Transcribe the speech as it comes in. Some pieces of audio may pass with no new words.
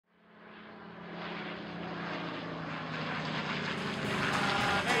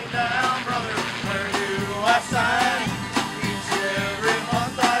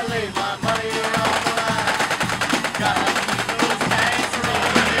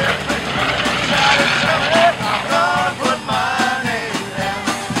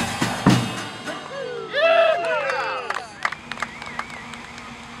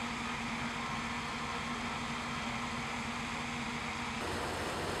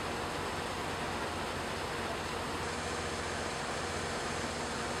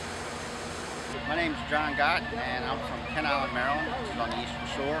My name is John Gott, and I'm from Kent Island, Maryland, which is on the Eastern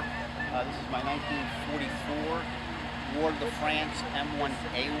Shore. This is my 1944 Ward LaFrance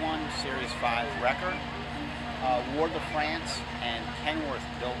M1A1 Series 5 wrecker. Ward LaFrance and Kenworth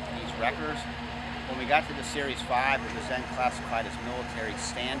built these wreckers. When we got to the Series 5, it was then classified as military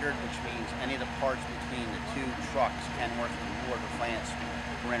standard, which means any of the parts between the two trucks, Kenworth and Ward LaFrance,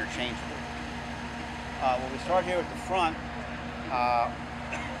 were interchangeable. When we start here at the front,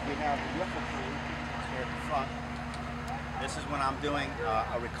 we have the wiffle tree here at the front. This is when I'm doing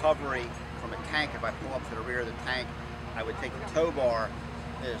a recovery from a tank. If I pull up to the rear of the tank, I would take the tow bar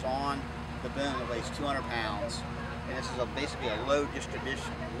that is on the boom that weighs 200 pounds, and this is basically a load distributing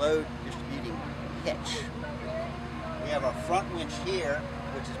hitch. We have our front winch here,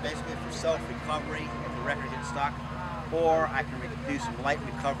 which is basically for self-recovery if the wrecker gets stuck, or I can do some light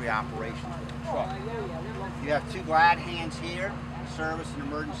recovery operations with the truck. You have two glad hands here, service and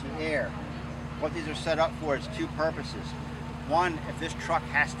emergency air. What these are set up for is two purposes. One, if this truck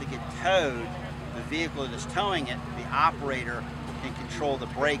has to get towed, the vehicle that is towing it, the operator can control the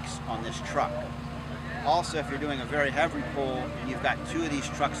brakes on this truck. Also, if you're doing a very heavy pull and you've got two of these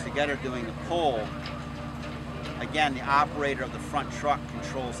trucks together doing the pull, again, the operator of the front truck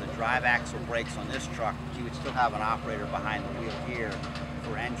controls the drive axle brakes on this truck, but you would still have an operator behind the wheel here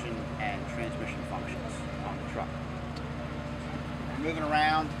for engine and transmission functions on the truck. Moving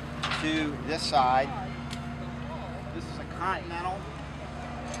around to this side, this is a Continental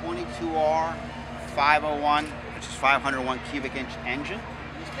 22R 501, which is 501 cubic inch engine.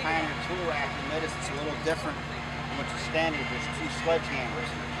 This Pioneer tool rack, you notice it's a little different than what's standard. There's two sledgehammers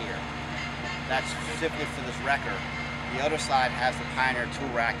in here. That's specifically for this wrecker. The other side has the Pioneer tool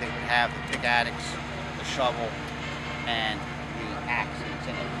rack that would have the pick addicts, the shovel, and the axes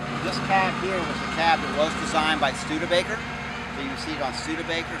in it. This cab here was a cab that was designed by Studebaker. So you see it on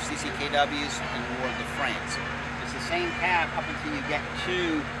Studebaker, CCKWs, and Ward LaFrance. It's the same cab up until you get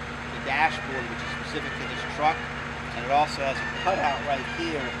to the dashboard, which is specific to this truck, and it also has a cutout right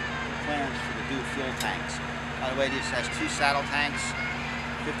here for clearance for the dual fuel tanks. By the way, this has two saddle tanks,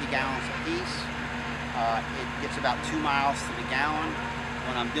 50 gallons apiece. It gets about 2 miles to the gallon.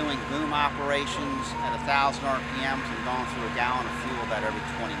 When I'm doing boom operations at 1,000 RPMs, I'm going through a gallon of fuel about every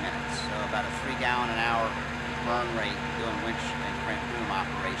 20 minutes. So about a 3 gallon an hour burn rate doing winch and crank boom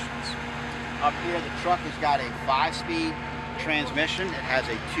operations. Up here, the truck has got a 5-speed transmission. It has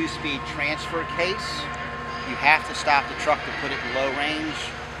a 2-speed transfer case. You have to stop the truck to put it in low range,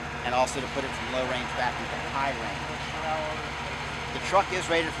 and also to put it from low range back into high range. The truck is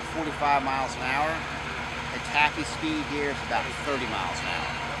rated for 45 miles an hour. Its happy speed here is about 30 miles an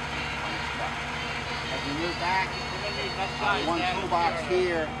hour on this truck. As we move back, one toolbox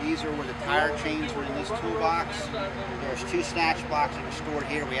here, these are where the tire chains are in this toolbox. There's two snatch blocks that are stored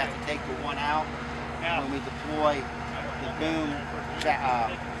here. We have to take the one out when we deploy the boom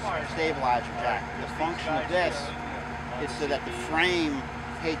stabilizer jack. The function of this is so that the frame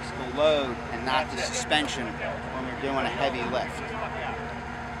takes the load and not the suspension when we're doing a heavy lift.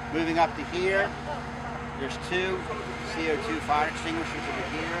 Moving up to here, there's two CO2 fire extinguishers over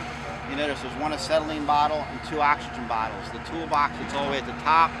here. You notice there's one acetylene bottle and two oxygen bottles. The toolbox that's all the way at the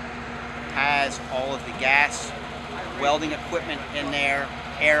top has all of the gas welding equipment in there,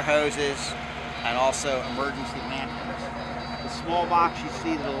 air hoses, and also emergency mantles. The small box you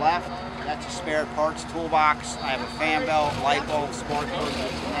see to the left, that's a spare parts toolbox. I have a fan belt, light bulb, spark plug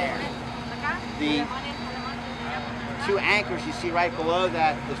that's in there. The two anchors you see right below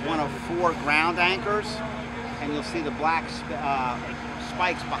that is one of 4 ground anchors, and you'll see the black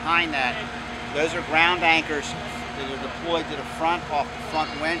spikes behind that. Those are ground anchors that are deployed to the front off the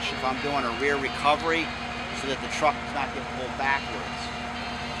front winch if I'm doing a rear recovery so that the truck does not get pulled backwards.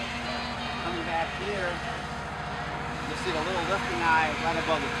 Coming back here, you'll see the little lifting eye right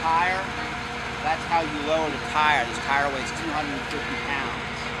above the tire. That's how you lower the tire. This tire weighs 250 pounds.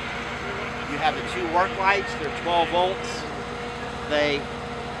 You have the two work lights, they're 12 volts. They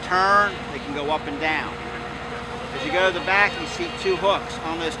turn, they can go up and down. As you go to the back, you see 2 hooks.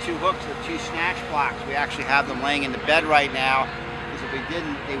 On those 2 hooks are 2 snatch blocks. We actually have them laying in the bed right now, because if we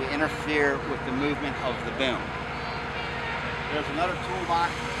didn't, they would interfere with the movement of the boom. There's another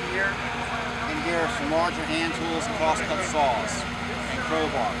toolbox here, and here are some larger hand tools and crosscut saws and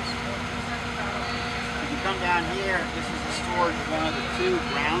crowbars. If you come down here, this is the storage of one of the 2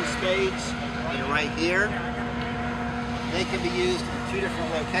 ground spades that are right here. They can be used in 2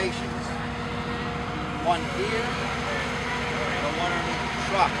 different locations. One here, or one underneath the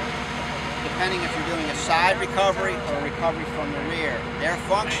truck, depending if you're doing a side recovery or a recovery from the rear. Their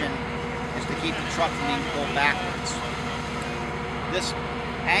function is to keep the truck from being pulled backwards. This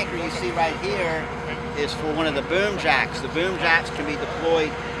anchor you see right here is for one of the boom jacks. The boom jacks can be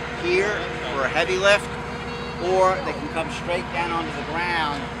deployed here for a heavy lift, or they can come straight down onto the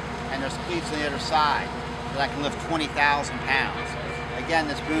ground, and there's cleats on the other side that can lift 20,000 pounds. Again,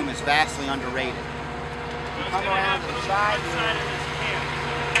 this boom is vastly underrated. You come around to the side here.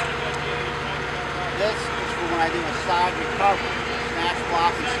 This is for when I do a side recovery. Snatch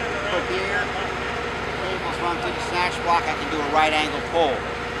block is put here. Cables run through the snatch block. I can do a right angle pull.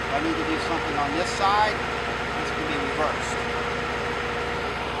 If I need to do something on this side, this can be reversed.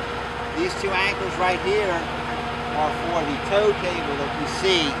 These two anchors right here are for the tow cable that you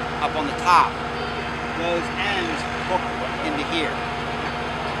see up on the top. Those ends hook into here.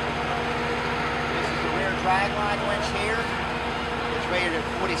 This is the rear dragline winch here. It's rated at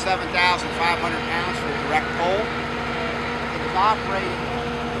 47,500 pounds for a direct pull. It is operated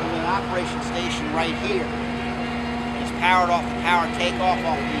from an operation station right here. It's powered off the power takeoff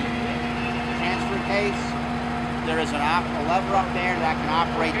off the transfer case. There is a lever up there that I can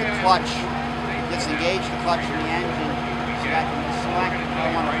operate the clutch, disengage the clutch from the engine, so that I can select if I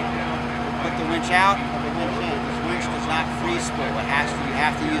want to put the winch out or the winch in. This winch does not free spool. You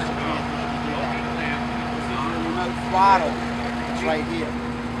have to use the transmission to do that. This is your remote throttle. It's right here.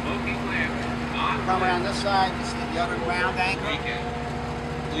 Come around this side, you see the other ground anchor.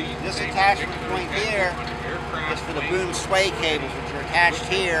 This attachment point here is for the boom sway cables, which are attached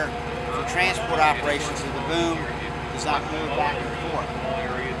here for transport operations, so the boom does not move back and forth.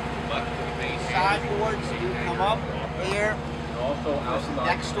 Side boards do come up here. There's some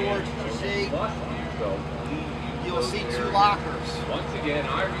deck storage that you see. You'll see two lockers.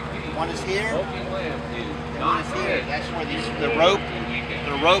 One is here, and one is here. That's where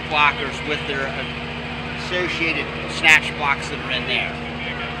the rope lockers with their associated snatch blocks that are in there.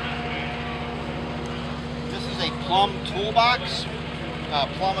 This is a Plum toolbox.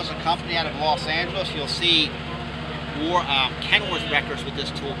 Plum is a company out of Los Angeles. You'll see more Kenworth records with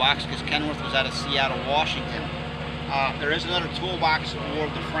this toolbox because Kenworth was out of Seattle, Washington. There is another toolbox that Ward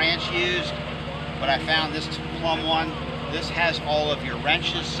LaFrance used, but I found this Plum one. This has all of your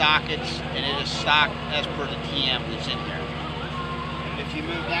wrenches, sockets, and it is stocked as per the TM that's in here. If you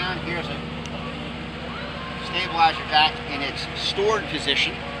move down, here's a stabilizer jack in its stored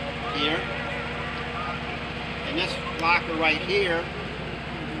position here. And this locker right here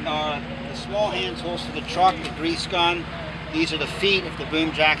are the small hand tools for the truck, the grease gun. These are the feet if the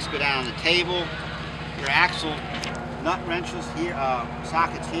boom jacks go down on the table. Your axle nut wrenches here,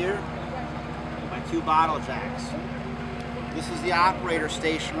 sockets here. My two bottle jacks. This is the operator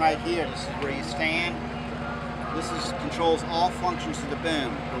station right here. This is where you stand. This controls all functions of the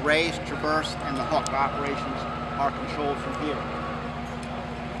boom. The raise, traverse, and the hook operations are controlled from here.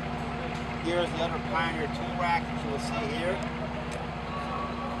 Here's the other Pioneer tool rack that you will see here.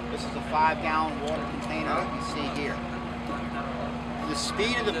 This is a 5-gallon water container that you see here. The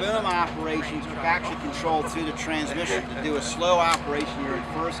speed of the boom operations are actually controlled through the transmission. To do a slow operation, you're in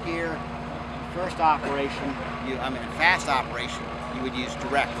first gear. First operation, fast operation, you would use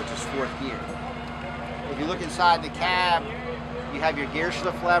direct, which is fourth gear. If you look inside the cab, you have your gear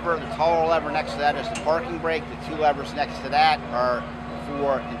shift lever. The taller lever next to that is the parking brake. The two levers next to that are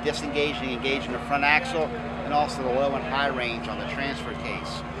for disengaging and engaging the front axle, and also the low and high range on the transfer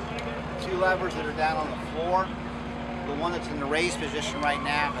case. The two levers that are down on the floor, the one that's in the raised position right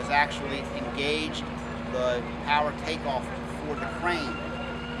now has actually engaged the power takeoff for the crane.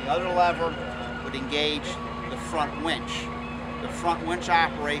 The other lever would engage the front winch. The front winch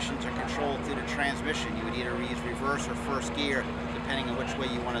operations are controlled through the transmission. You would either use reverse or first gear, depending on which way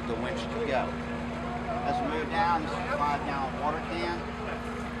you wanted the winch to go. As we move down, this is a 5-gallon water can.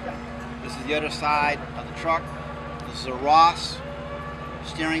 This is the other side of the truck. This is a Ross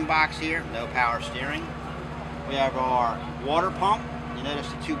steering box here, no power steering. We have our water pump. You notice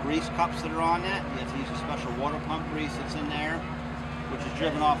the two grease cups that are on that. You have to use a special water pump grease that's in there, which is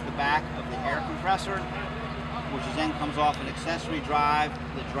driven off the back of the air compressor, which then comes off an accessory drive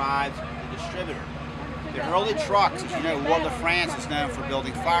that drives the distributor. The early trucks, as you know, Ward LaFrance is known for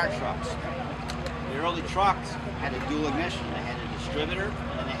building fire trucks. The early trucks had a dual ignition. They had a distributor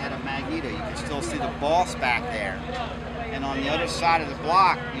and they had a magneto. You can still see the boss back there. And on the other side of the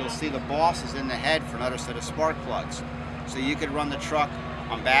block, you'll see the boss is in the head for another set of spark plugs. So you could run the truck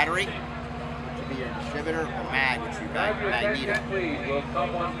on battery, which would be your distributor, or mag, which would be magneto.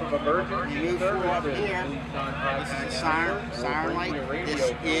 You move through up here, this is a siren light.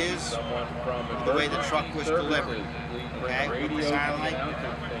 This is the way the truck was delivered. Okay, with the siren light,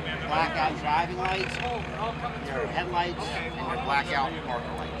 blackout driving lights, your headlights, and your blackout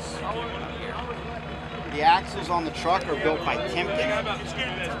marker lights up here. The axles on the truck are built by Timpton.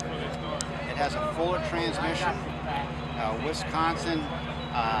 It has a Fuller transmission, Wisconsin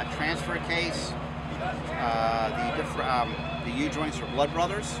transfer case. The U-joints are Blood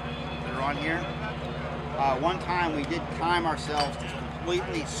Brothers that are on here. One time we did time ourselves to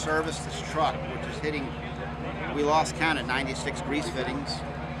completely service this truck, which is hitting, we lost count at 96 grease fittings,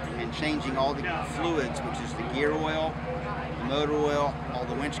 and changing all the fluids, which is the gear oil, the motor oil, all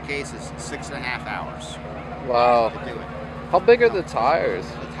the winch cases, 6.5 hours. Wow. To do it. How big are the tires?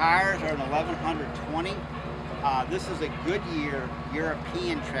 The tires are an 1120. This is a Goodyear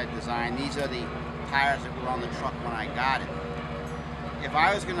European tread design. These are the tires that were on the truck when I got it. If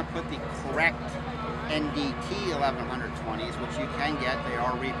I was going to put the correct NDT 1120s, which you can get, they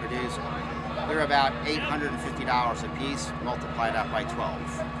are reproduced, they're about $850 a piece, multiplied out by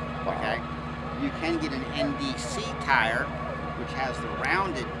 12. Okay? You can get an NDC tire, which has the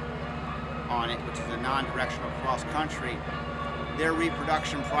rounded on it, which is a non-directional cross-country. Their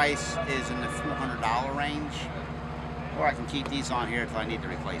reproduction price is in the $400 range, or I can keep these on here until I need to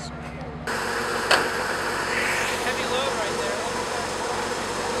replace them.